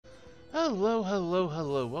Hello, hello,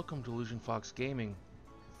 hello. Welcome to Illusion Fox Gaming.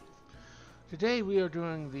 Today we are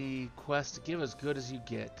doing the quest Give as Good as You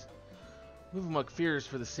Get. Move amok fears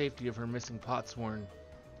for the safety of her missing Potsworn.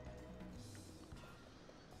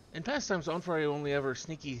 In past times, Onfray only ever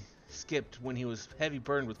sneaky skipped when he was heavy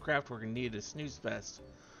burned with craftwork and needed a snooze fest.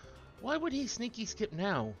 Why would he sneaky skip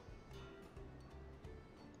now?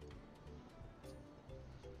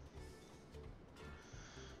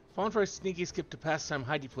 If Onfray sneaky skipped to pastime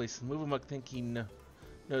hidey place, move amok think he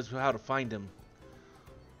knows how to find him.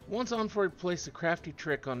 Once Onfray placed a crafty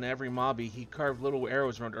trick on every mobby, he carved little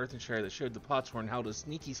arrows around Earthenshire that showed the Potsworn how to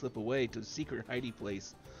sneaky slip away to a secret hidey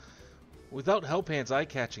place, without Hellpants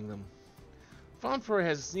eye-catching them. If Onfray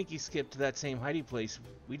has a sneaky skip to that same hidey place,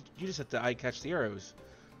 you just have to eye-catch the arrows.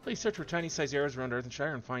 Please search for tiny-sized arrows around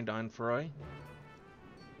Earthenshire and find Onfray.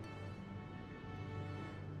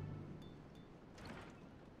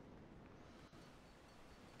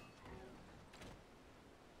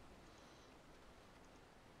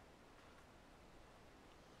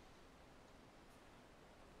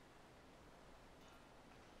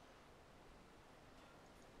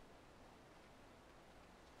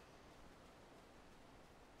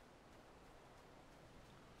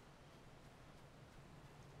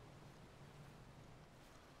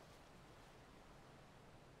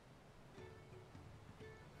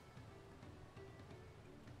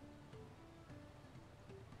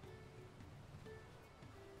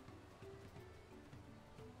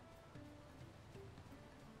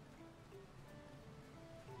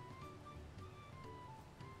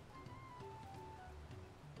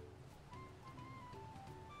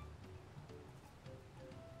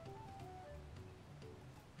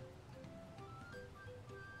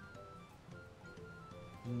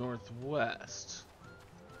 Northwest.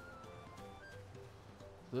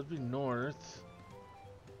 That'd be north.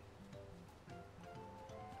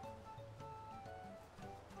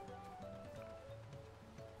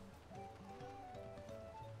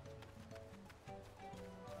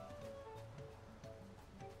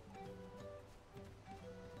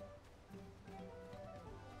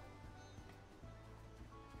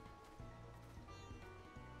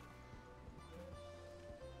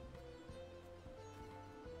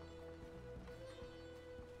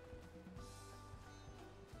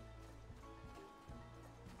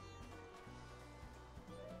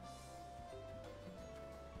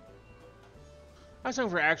 I was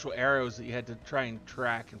looking for actual arrows that you had to try and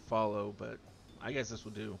track and follow, but I guess this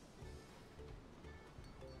will do.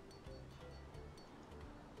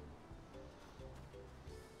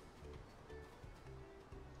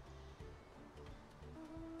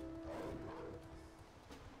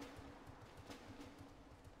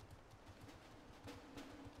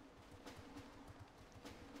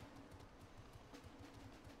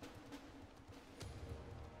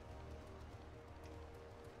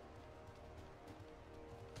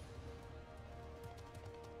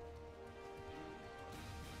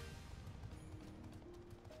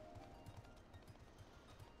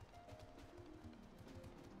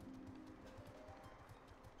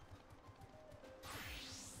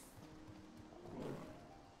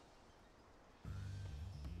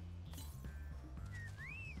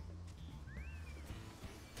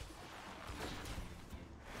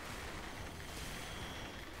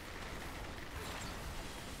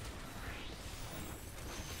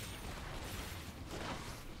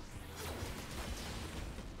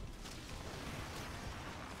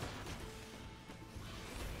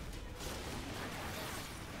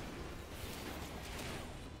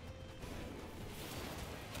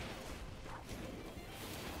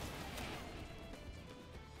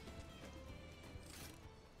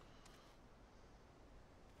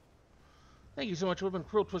 Thank you so much. It would have been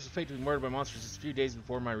cruel twist of fate to be murdered by monsters just a few days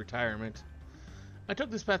before my retirement. I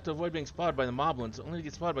took this path to avoid being spotted by the moblins, only to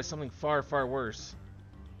get spotted by something far, far worse.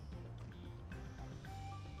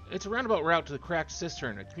 It's a roundabout route to the Cracked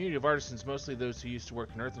Cistern, a community of artisans, mostly those who used to work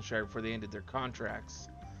in Earthenshire before they ended their contracts.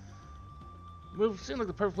 Seemed like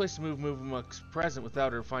the perfect place to move amongst present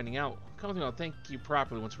without her finding out. Come with me, I'll thank you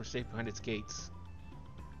properly once we're safe behind its gates.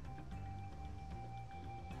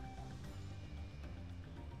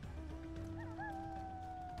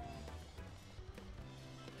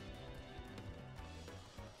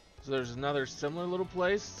 So there's another similar little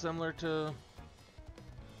place, similar to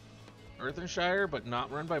Earthenshire, but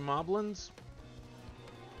not run by moblins?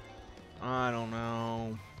 I don't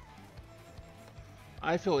know.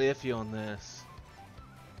 I feel iffy on this.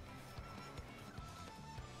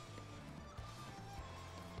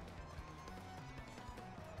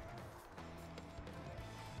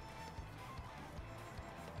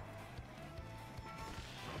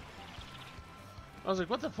 was like,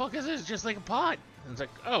 what the fuck is this? It's just like a pot. And it's like,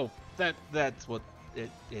 oh, that's what it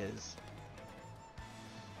is.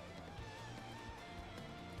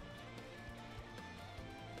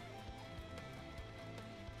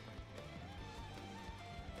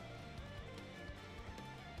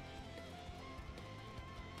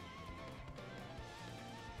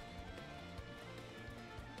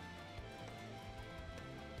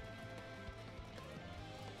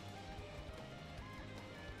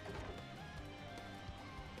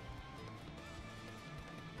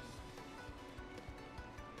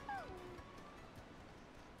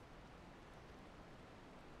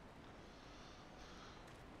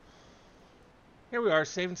 Here we are,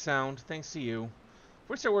 safe and sound, thanks to you.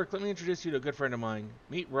 Before we start work, let me introduce you to a good friend of mine.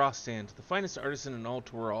 Meet Rostand, the finest artisan in all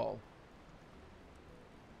Toral.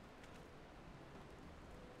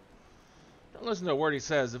 Don't listen to a word he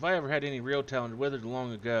says. If I ever had any real talent, it withered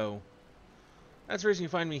long ago. That's the reason you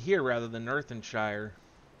find me here rather than Earthenshire.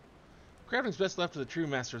 Crafting's best left to the true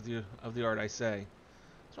master of the art, I say.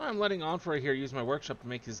 That's why I'm letting Onfroy here use my workshop to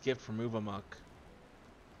make his gift for Move Amok.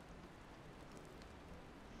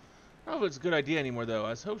 I don't know if it's a good idea anymore, though.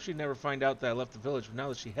 I hope she'd never find out that I left the village, but now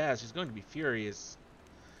that she has, she's going to be furious.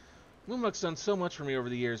 Moonmuck's done so much for me over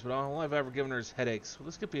the years, but all I've ever given her is headaches. Will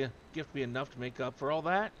this gift be enough to make up for all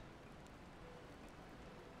that?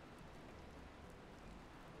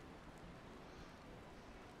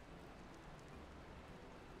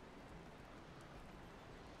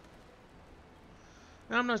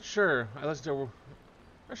 No, I'm not sure. I listened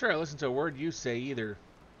to a word you say either.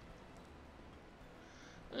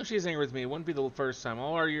 Well, she's angry with me. It wouldn't be the first time.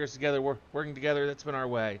 All our years together, working together, that's been our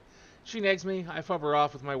way. She nags me, I fob her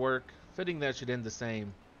off with my work. Fitting that should end the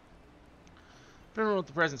same. But I don't know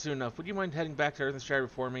the present soon enough. Would you mind heading back to Earthenshire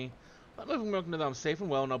before me? Let Moving Milk know that I'm safe and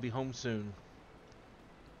well, and I'll be home soon.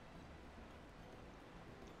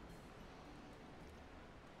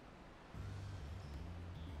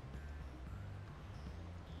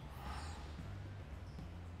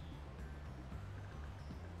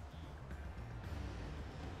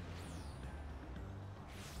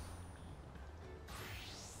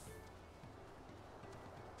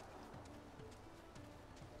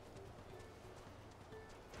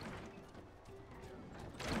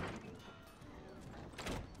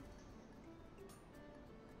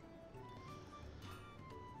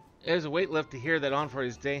 It is a weight lift to hear that Onfroy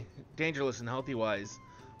is dangerous and healthy-wise.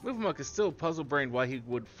 Movemuck is still puzzle-brained why he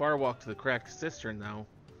would far walk to the cracked cistern, though.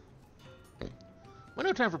 Well,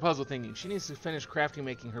 no time for puzzle thinking. She needs to finish crafting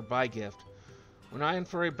making her buy gift. When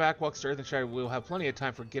Onfroy back walks to Earthenshire, we'll have plenty of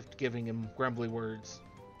time for gift-giving and grumbly words.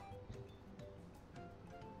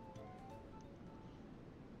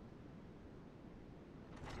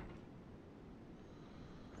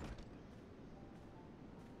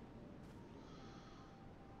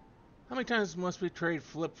 How many times must we trade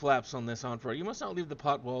flip-flaps on this, Onfroy? You must not leave the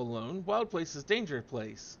pot wall alone. Wild place is dangerous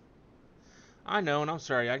place. I know, and I'm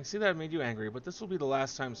sorry. I can see that I made you angry, but this will be the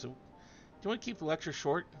last time, so... Do you want to keep the lecture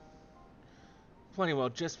short? Plenty well,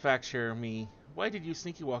 just fact share me. Why did you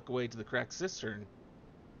sneaky walk away to the cracked cistern?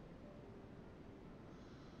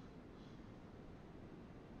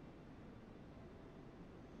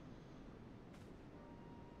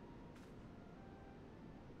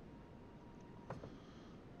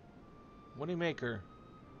 What do you make her?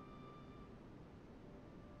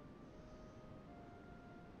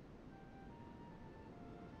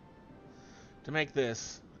 To make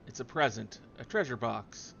this, it's a present, a treasure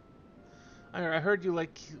box. I heard you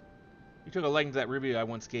took a liking to that ruby I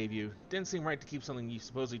once gave you. Didn't seem right to keep something you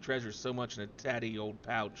supposedly treasure so much in a tatty old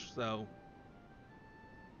pouch, so...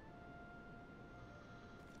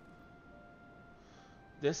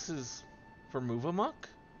 This is for Move Amok?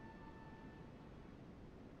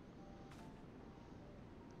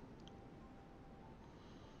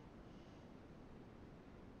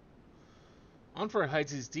 Onfroy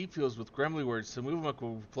hides his deep feels with grumbly words, so Move Amok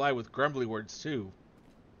will reply with grumbly words too.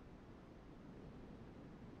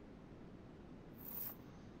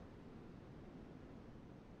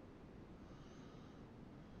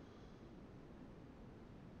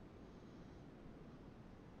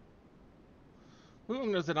 Move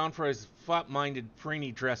Amok knows that Onfroy is a fop-minded,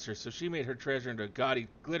 preeny dresser, so she made her treasure into a gaudy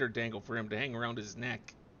glitter dangle for him to hang around his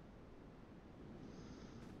neck.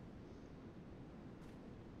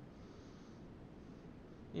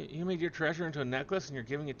 You made your treasure into a necklace and you're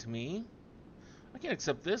giving it to me? I can't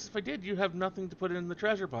accept this. If I did, you have nothing to put in the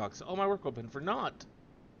treasure box. All my work will have been for naught.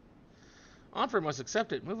 Onfroy must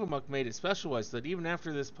accept it. Move Amok made it specialized so that even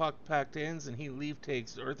after this pact ends and he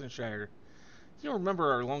takes Earthenshire, he'll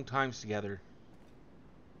remember our long times together.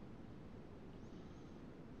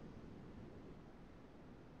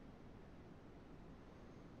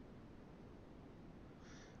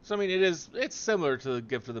 So I mean, it's similar to the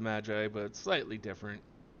Gift of the Magi, but slightly different.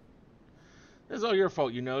 This is all your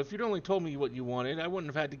fault, you know. If you'd only told me what you wanted, I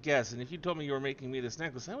wouldn't have had to guess. And if you told me you were making me this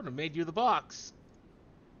necklace, I would have made you the box.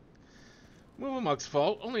 Moomamuk's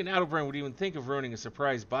fault. Only an Adelbrain would even think of ruining a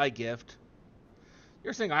surprise buy gift.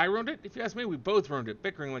 You're saying I ruined it? If you ask me, we both ruined it,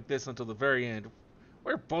 bickering like this until the very end.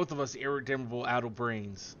 We're both of us irredeemable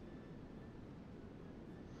Adelbrains.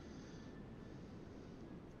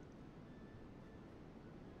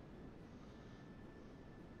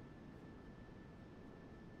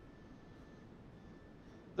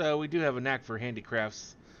 Though we do have a knack for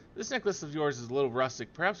handicrafts. This necklace of yours is a little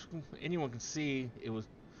rustic. Perhaps anyone can see it was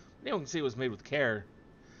made with care.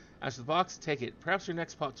 As for the box, take it. Perhaps your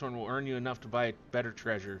next pot torn will earn you enough to buy a better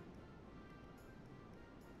treasure.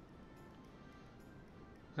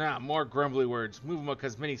 Ah, more grumbly words. Moovamuk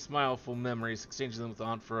has many smileful memories, exchanging them with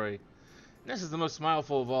Aunt Froy. This is the most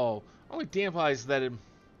smileful of all. Only damp eyes that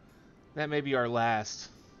may be our last.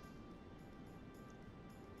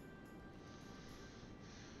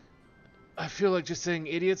 I feel like just saying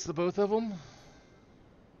idiots, the both of them.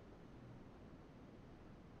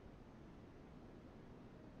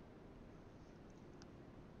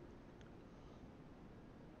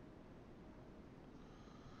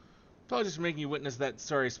 Apologies for making you witness that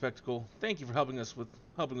sorry spectacle. Thank you for helping with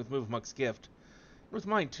Moovamuk's gift. And with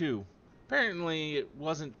mine too. Apparently it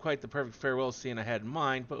wasn't quite the perfect farewell scene I had in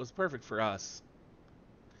mind, but it was perfect for us.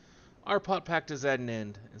 Our pot pact is at an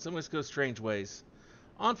end, and some of us go strange ways.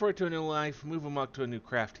 On for it to a new life, Moovamuk to a new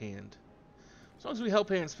craft hand. As long as we help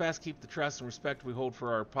hands fast keep the trust and respect we hold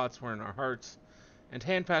for our potsworn in our hearts, and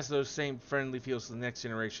hand pass those same friendly feels to the next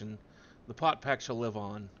generation, the pot pact shall live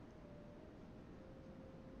on.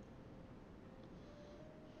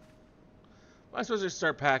 Well, I suppose I should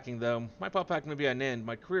start packing, though. My pot pact may be at an end.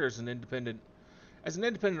 My career as an independent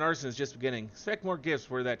artisan is just beginning. Expect more gifts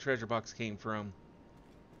where that treasure box came from.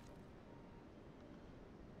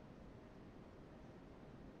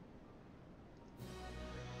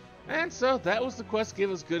 And so, that was the quest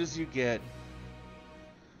Give As Good As You Get.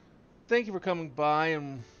 Thank you for coming by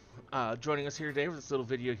and joining us here today for this little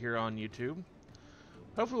video here on YouTube.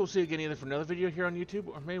 Hopefully we'll see you again either for another video here on YouTube,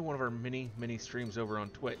 or maybe one of our many streams over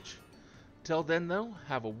on Twitch. Till then, though,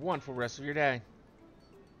 have a wonderful rest of your day.